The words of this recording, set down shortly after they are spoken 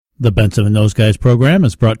The Benson and Those Guys program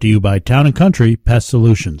is brought to you by Town & Country Pest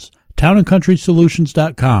Solutions.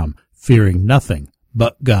 townandcountrysolutions.com, fearing nothing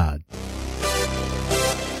but God.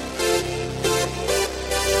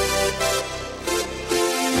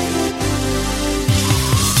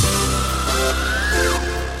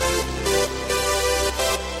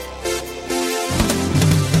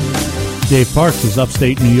 Dave Parks is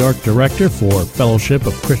Upstate New York Director for Fellowship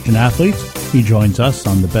of Christian Athletes. He joins us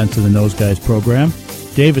on the Benson and Those Guys program.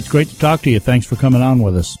 Dave, it's great to talk to you. Thanks for coming on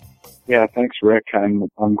with us. Yeah, thanks, Rick.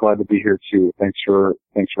 I'm glad to be here too. Thanks for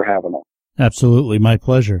having us. Absolutely, my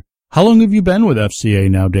pleasure. How long have you been with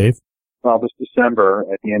FCA now, Dave? Well, this December,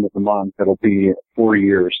 at the end of the month, it'll be 4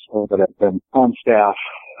 years that I've been on staff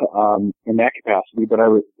in that capacity, but I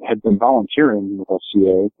had been volunteering with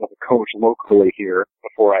FCA as a coach locally here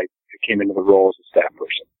before I came into the role as a staff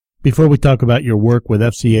person. Before we talk about your work with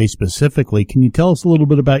FCA specifically, can you tell us a little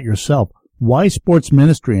bit about yourself? Why sports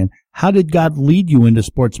ministry, and how did God lead you into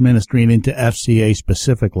sports ministry and into FCA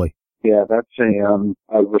specifically? Yeah, that's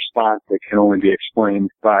a response that can only be explained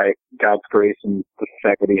by God's grace and the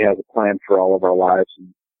fact that He has a plan for all of our lives.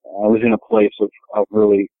 And I was in a place of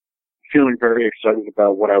really feeling very excited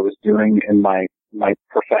about what I was doing in my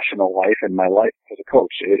professional life and my life as a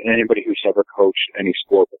coach. Anybody who's ever coached any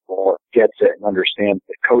sport before gets it and understands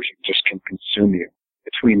that coaching just can consume you.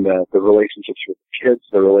 Between the relationships with the kids,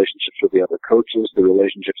 the relationships with the other coaches, the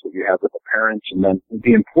relationships that you have with the parents, and then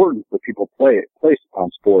the importance that people place upon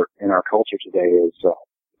sport in our culture today is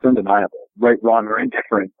it's undeniable. Right, wrong, or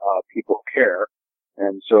indifferent, people care.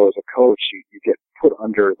 And so as a coach, you get put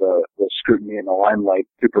under the scrutiny and the limelight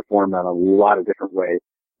to perform in a lot of different ways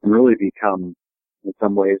and really become, in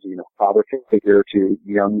some ways, father figure to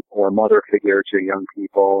young or mother figure to young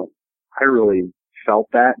people. And I really felt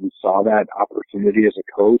that and saw that opportunity as a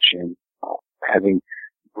coach, and having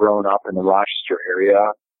grown up in the Rochester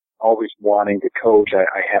area, always wanting to coach,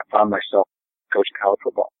 I found myself coaching college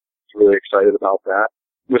football. I was really excited about that.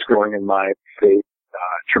 I was growing in my faith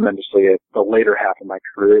tremendously at the later half of my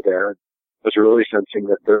career there. I was really sensing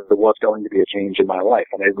that there was going to be a change in my life,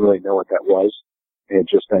 and I didn't really know what that was. I had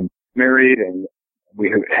just been married, and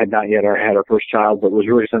we had not yet had our first child, but was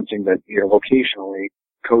really sensing that, vocationally,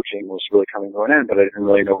 coaching was really coming to an end, but I didn't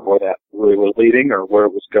really know where that really was leading or where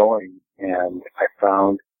it was going. And I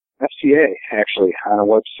found FCA actually on a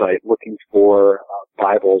website looking for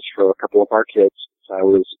Bibles for a couple of our kids. So I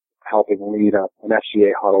was helping lead an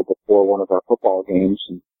FCA huddle before one of our football games,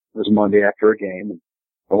 and it was Monday after a game. And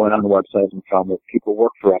I went on the website and found that people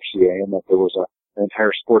worked for FCA and that there was an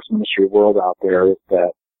entire sports ministry world out there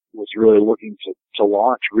that was really looking to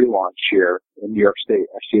relaunch here in New York State.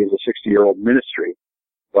 FCA is a 60-year-old ministry.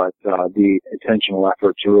 But the intentional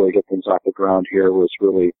effort to really get things off the ground here was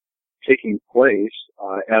really taking place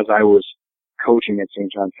as I was coaching at St.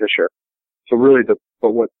 John Fisher. So really,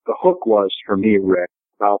 what the hook was for me, Rick,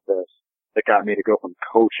 about this, that got me to go from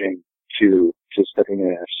coaching to stepping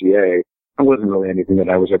in FCA, it wasn't really anything that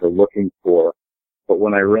I was ever looking for. But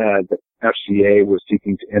when I read that FCA was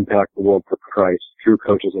seeking to impact the world for Christ through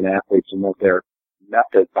coaches and athletes, and that their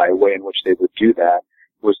method by way in which they would do that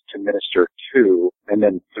was to minister to and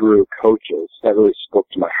then through coaches, that really spoke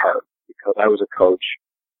to my heart, because I was a coach.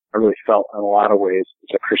 I really felt in a lot of ways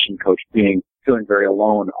as a Christian coach feeling very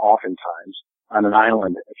alone oftentimes on an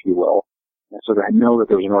island, if you will. And so I know that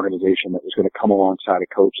there was an organization that was going to come alongside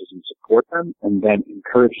of coaches and support them and then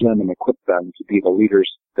encourage them and equip them to be the leaders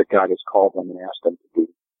that God has called them and asked them to be.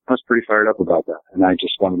 I was pretty fired up about that, and I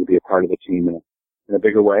just wanted to be a part of the team in a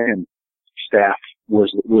bigger way, and staff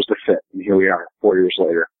was the fit, and here we are 4 years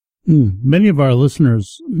later. Many of our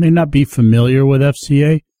listeners may not be familiar with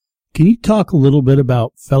FCA. Can you talk a little bit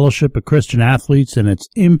about Fellowship of Christian Athletes and its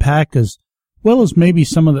impact, as well as maybe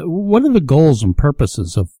what are the goals and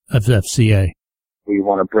purposes of FCA? We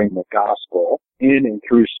want to bring the gospel in and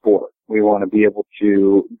through sport. We want to be able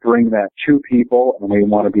to bring that to people, and we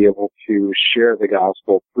want to be able to share the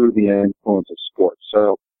gospel through the influence of sport.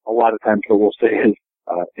 So a lot of times what we'll say is,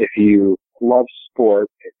 if you love sport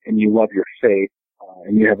and you love your faith,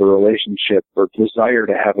 and you have a relationship or desire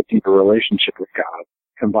to have a deeper relationship with God,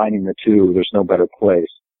 combining the two, there's no better place.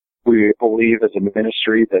 We believe as a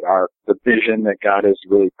ministry that the vision that God has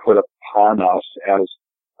really put upon us as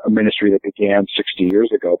a ministry that began 60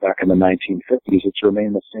 years ago, back in the 1950s, it's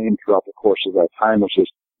remained the same throughout the course of that time, which is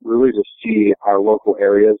really to see our local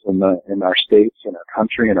areas in our states, in our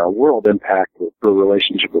country, and our world impacted through a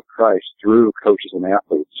relationship with Christ through coaches and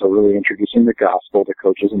athletes. So really introducing the gospel to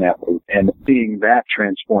coaches and athletes and seeing that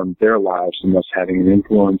transform their lives and thus having an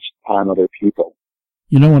influence on other people.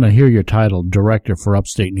 When I hear your title, Director for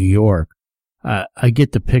Upstate New York, I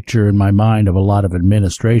get the picture in my mind of a lot of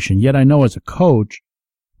administration. Yet I know as a coach,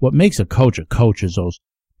 what makes a coach is those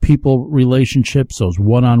people relationships, those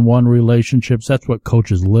one-on-one relationships. That's what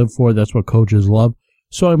coaches live for. That's what coaches love.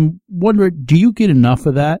 So I'm wondering, do you get enough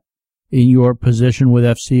of that in your position with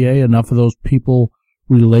FCA, enough of those people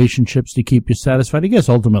relationships to keep you satisfied? I guess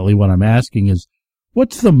ultimately what I'm asking is,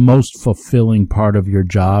 what's the most fulfilling part of your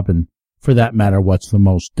job? And for that matter, what's the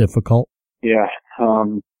most difficult? Yeah,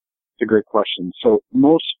 it's a great question. So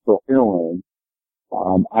most fulfilling,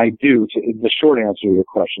 the short answer to your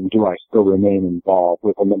question, do I still remain involved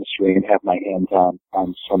with the ministry and have my hands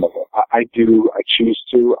on some of it? I do. I choose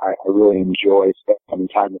to. I really enjoy spending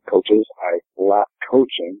time with coaches. I left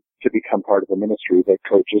coaching to become part of a ministry that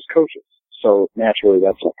coaches coaches. So naturally,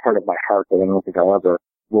 that's a part of my heart that I don't think will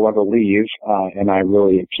ever leave. And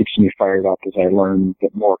it keeps me fired up as I learn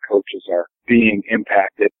that more coaches are being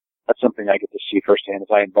impacted. That's something I get to see firsthand as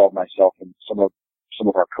I involve myself in some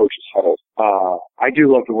of our coaches' huddles. I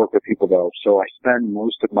do love to work with people though, so I spend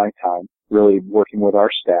most of my time really working with our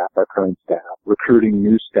staff, our current staff, recruiting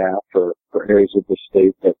new staff for areas of the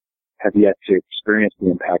state that have yet to experience the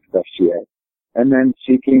impact of FCA. And then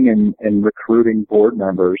seeking and recruiting board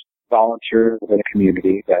members, volunteers within a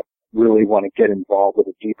community that really want to get involved at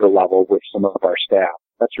a deeper level with some of our staff.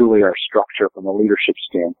 That's really our structure from a leadership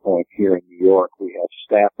standpoint here in New York. We have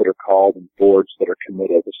staff that are called and boards that are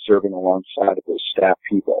committed to serving alongside of those staff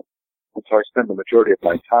people. And so I spend the majority of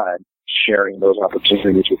my time sharing those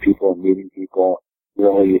opportunities with people and meeting people,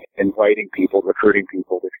 really inviting people, recruiting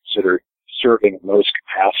people to consider serving in those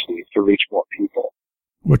capacities to reach more people.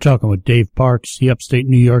 We're talking with Dave Parks, the Upstate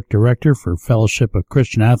New York Director for Fellowship of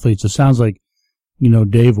Christian Athletes. It sounds like,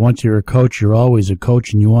 Dave, once you're a coach, you're always a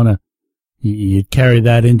coach, and you carry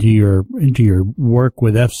that into your work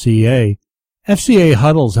with FCA. FCA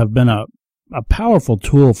huddles have been a powerful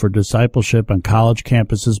tool for discipleship on college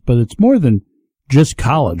campuses, but it's more than just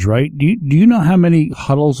college, right? Do you know how many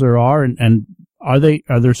huddles there are, and are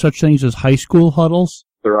there such things as high school huddles?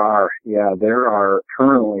 There are, yeah. There are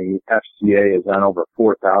currently, FCA is on over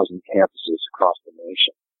 4,000 campuses across the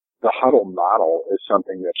nation. The huddle model is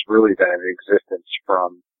something that's really been in existence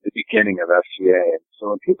from the beginning of FCA. And so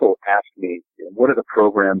when people ask me, what do the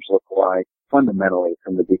programs look like, fundamentally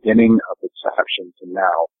from the beginning of inception to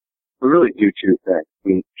now, we really do two things.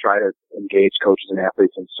 We try to engage coaches and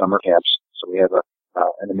athletes in summer camps. So we have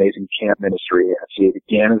an amazing camp ministry. FCA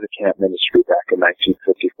began as a camp ministry back in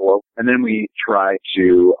 1954. And then we try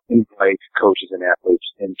to invite coaches and athletes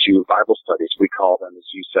into Bible studies. We call them, as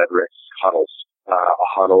you said, Rick, huddles. A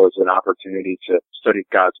huddle is an opportunity to study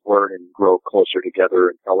God's Word and grow closer together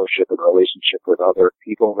in fellowship and relationship with other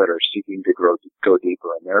people that are seeking to go deeper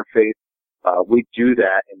in their faith. We do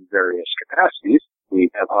that in various capacities. We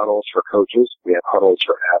have huddles for coaches. We have huddles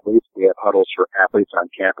for athletes. We have huddles for athletes on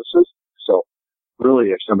campuses. So really,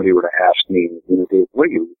 if somebody were to ask me, Dave, what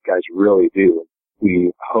do you guys really do?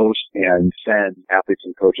 We host and send athletes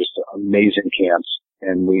and coaches to amazing camps,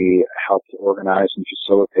 and we help to organize and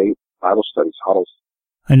facilitate Bible studies, huddles.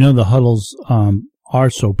 I know the huddles are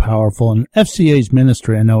so powerful, and FCA's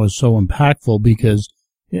ministry I know is so impactful because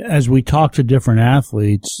as we talk to different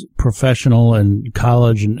athletes, professional and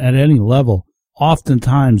college and at any level,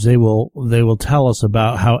 oftentimes they will tell us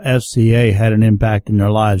about how FCA had an impact in their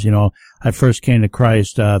lives. I first came to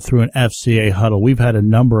Christ through an FCA huddle. We've had a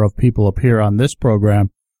number of people appear on this program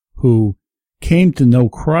who came to know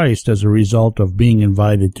Christ as a result of being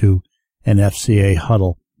invited to an FCA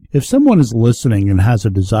huddle. If someone is listening and has a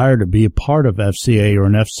desire to be a part of FCA or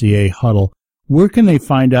an FCA huddle, where can they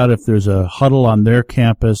find out if there's a huddle on their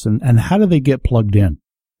campus, and how do they get plugged in?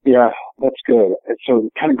 Yeah, that's good. So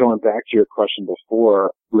kind of going back to your question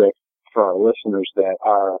before, Rick, for our listeners that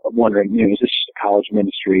are wondering, is this a college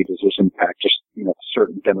ministry? Does this impact just, a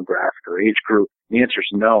certain demographic or age group? The answer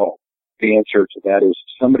is no. The answer to that is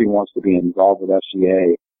if somebody wants to be involved with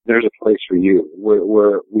FCA, there's a place for you.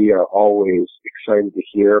 We are always excited to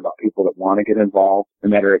hear about people that want to get involved, no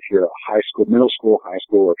matter if you're a middle school, high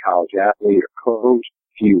school, or college athlete or coach,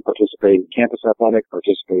 if you participate in campus athletics,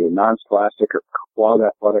 participate in non-scholastic or club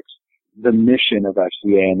athletics. The mission of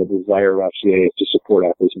FCA and the desire of FCA is to support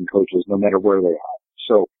athletes and coaches no matter where they are.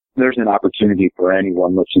 So there's an opportunity for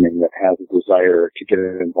anyone listening that has a desire to get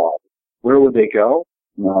involved. Where would they go?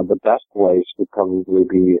 The best place would probably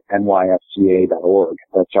be nyfca.org.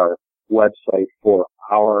 That's our website for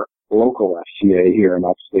our local FCA here in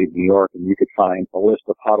upstate New York, and you could find a list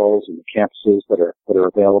of huddles and the campuses that are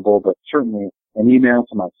available, but certainly an email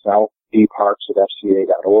to myself,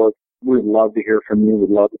 dparks@fca.org. We'd love to hear from you. We'd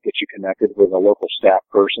love to get you connected with a local staff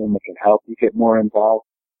person that can help you get more involved.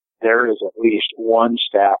 There is at least one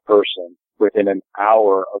staff person within an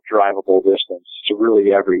hour of drivable distance to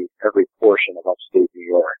really every portion of upstate New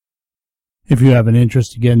York. If you have an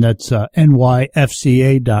interest, again, that's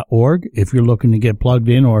nyfca.org. If you're looking to get plugged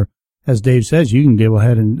in, or as Dave says, you can go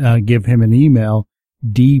ahead and give him an email,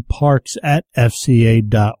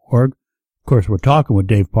 dparks@fca.org. Of course, we're talking with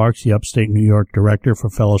Dave Parks, the upstate New York director for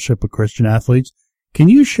Fellowship of Christian Athletes. Can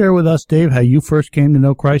you share with us, Dave, how you first came to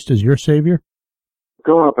know Christ as your Savior?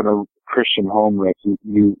 Growing up in a Christian home, Rick,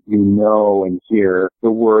 you know and hear the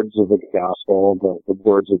words of the gospel, the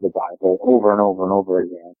words of the Bible over and over and over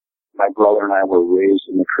again. My brother and I were raised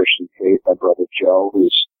in the Christian faith. My brother Joe,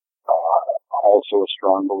 who's also a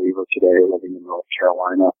strong believer today, living in North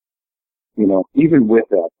Carolina. You know, even with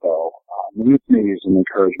that, though, youth maybe is an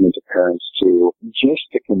encouragement to parents to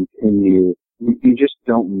continue. You just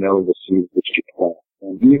don't know the seeds that you plant.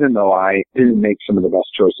 And even though I didn't make some of the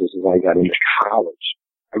best choices as I got into college,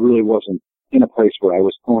 I really wasn't in a place where I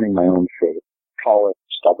was owning my own faith. Call it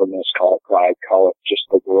stubbornness, call it pride, call it just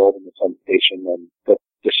the world and the temptation and the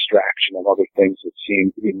distraction of other things that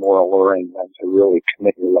seem to be more alluring than to really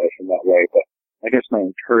commit your life in that way. But I guess my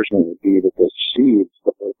encouragement would be that those seeds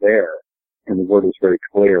that were there, and the word is very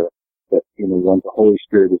clear, that, you know, when the Holy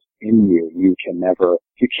Spirit is in you, you can't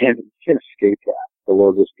escape that. The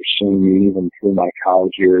Lord was pursuing me even through my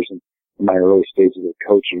college years and in my early stages of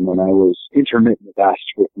coaching when I was intermittent at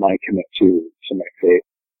best with my commit to my faith.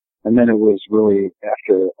 And then it was really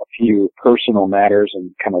after a few personal matters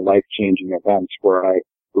and kind of life-changing events where I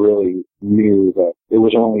really knew that it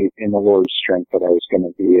was only in the Lord's strength that I was going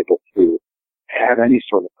to be able to have any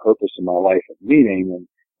sort of purpose in my life and meaning.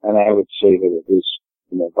 And I would say that it was,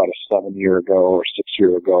 you know, about a 7-year ago or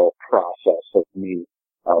 6-year ago process of me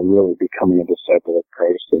really becoming a disciple of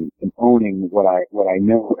Christ and owning what I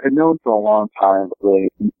had known for a long time, but really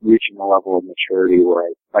reaching a level of maturity where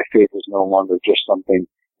my faith was no longer just something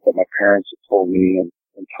that my parents had told me and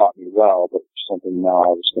taught me well, but something now I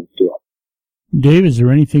was going to do. Dave, is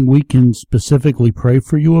there anything we can specifically pray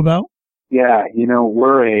for you about? Yeah, you know,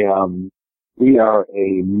 we are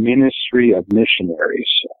a ministry of missionaries.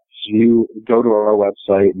 So you go to our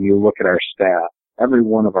website and you look at our staff. Every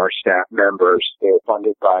one of our staff members, they're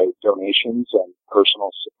funded by donations and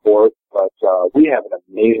personal support, but we have an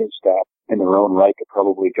amazing staff in their own right to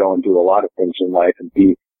probably go and do a lot of things in life and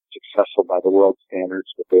be successful by the world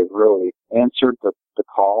standards, but they've really answered the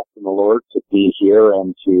call from the Lord to be here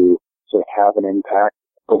and to have an impact.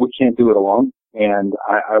 But we can't do it alone. And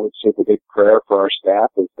I would say the big prayer for our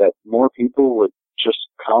staff is that more people would just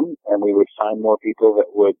come and we would find more people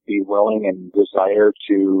that would be willing and desire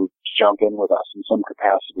to jump in with us in some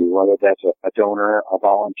capacity, whether that's a donor, a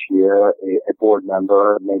volunteer, a board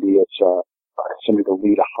member, maybe it's somebody to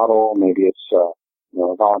lead a huddle, maybe it's a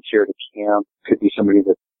volunteer to camp, could be somebody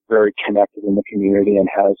that's very connected in the community and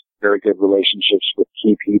has very good relationships with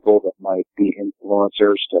key people that might be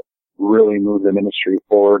influencers to really move the ministry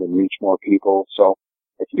forward and reach more people. So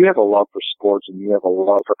if you have a love for sports and you have a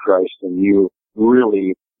love for Christ and you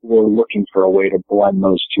really were looking for a way to blend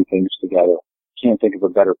those two things together, can't think of a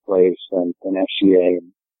better place than FCA.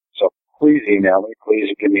 And so please email me.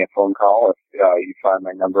 Please give me a phone call if you find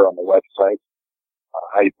my number on the website.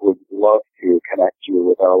 I would love to connect you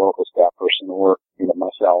with our local staff person or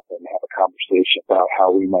myself and have a conversation about how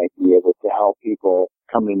we might be able to help people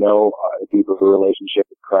come to know a deeper relationship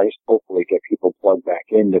with Christ, hopefully get people plugged back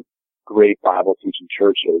into great Bible teaching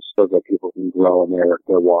churches so that people can grow in their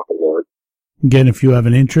walk of the Lord. Again, if you have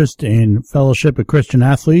an interest in Fellowship of Christian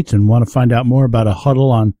Athletes and want to find out more about a huddle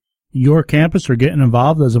on your campus or getting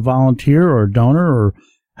involved as a volunteer or a donor or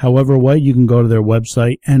however way, you can go to their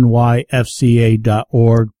website,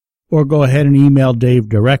 nyfca.org, or go ahead and email Dave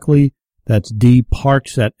directly. That's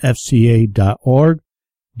dparks@fca.org.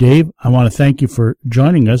 Dave, I want to thank you for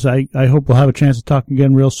joining us. I hope we'll have a chance to talk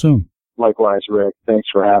again real soon. Likewise, Rick. Thanks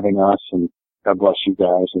for having us, and God bless you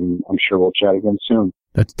guys, and I'm sure we'll chat again soon.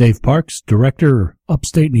 That's Dave Parks, Director,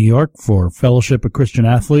 Upstate New York for Fellowship of Christian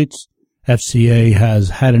Athletes. FCA has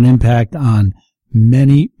had an impact on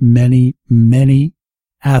many, many, many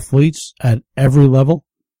athletes at every level.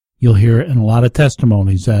 You'll hear it in a lot of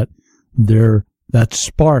testimonies that that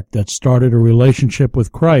spark that started a relationship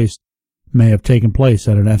with Christ may have taken place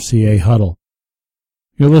at an FCA huddle.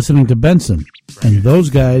 You're listening to Benson and Those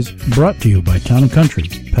Guys, brought to you by Town & Country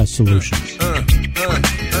Pest Solutions.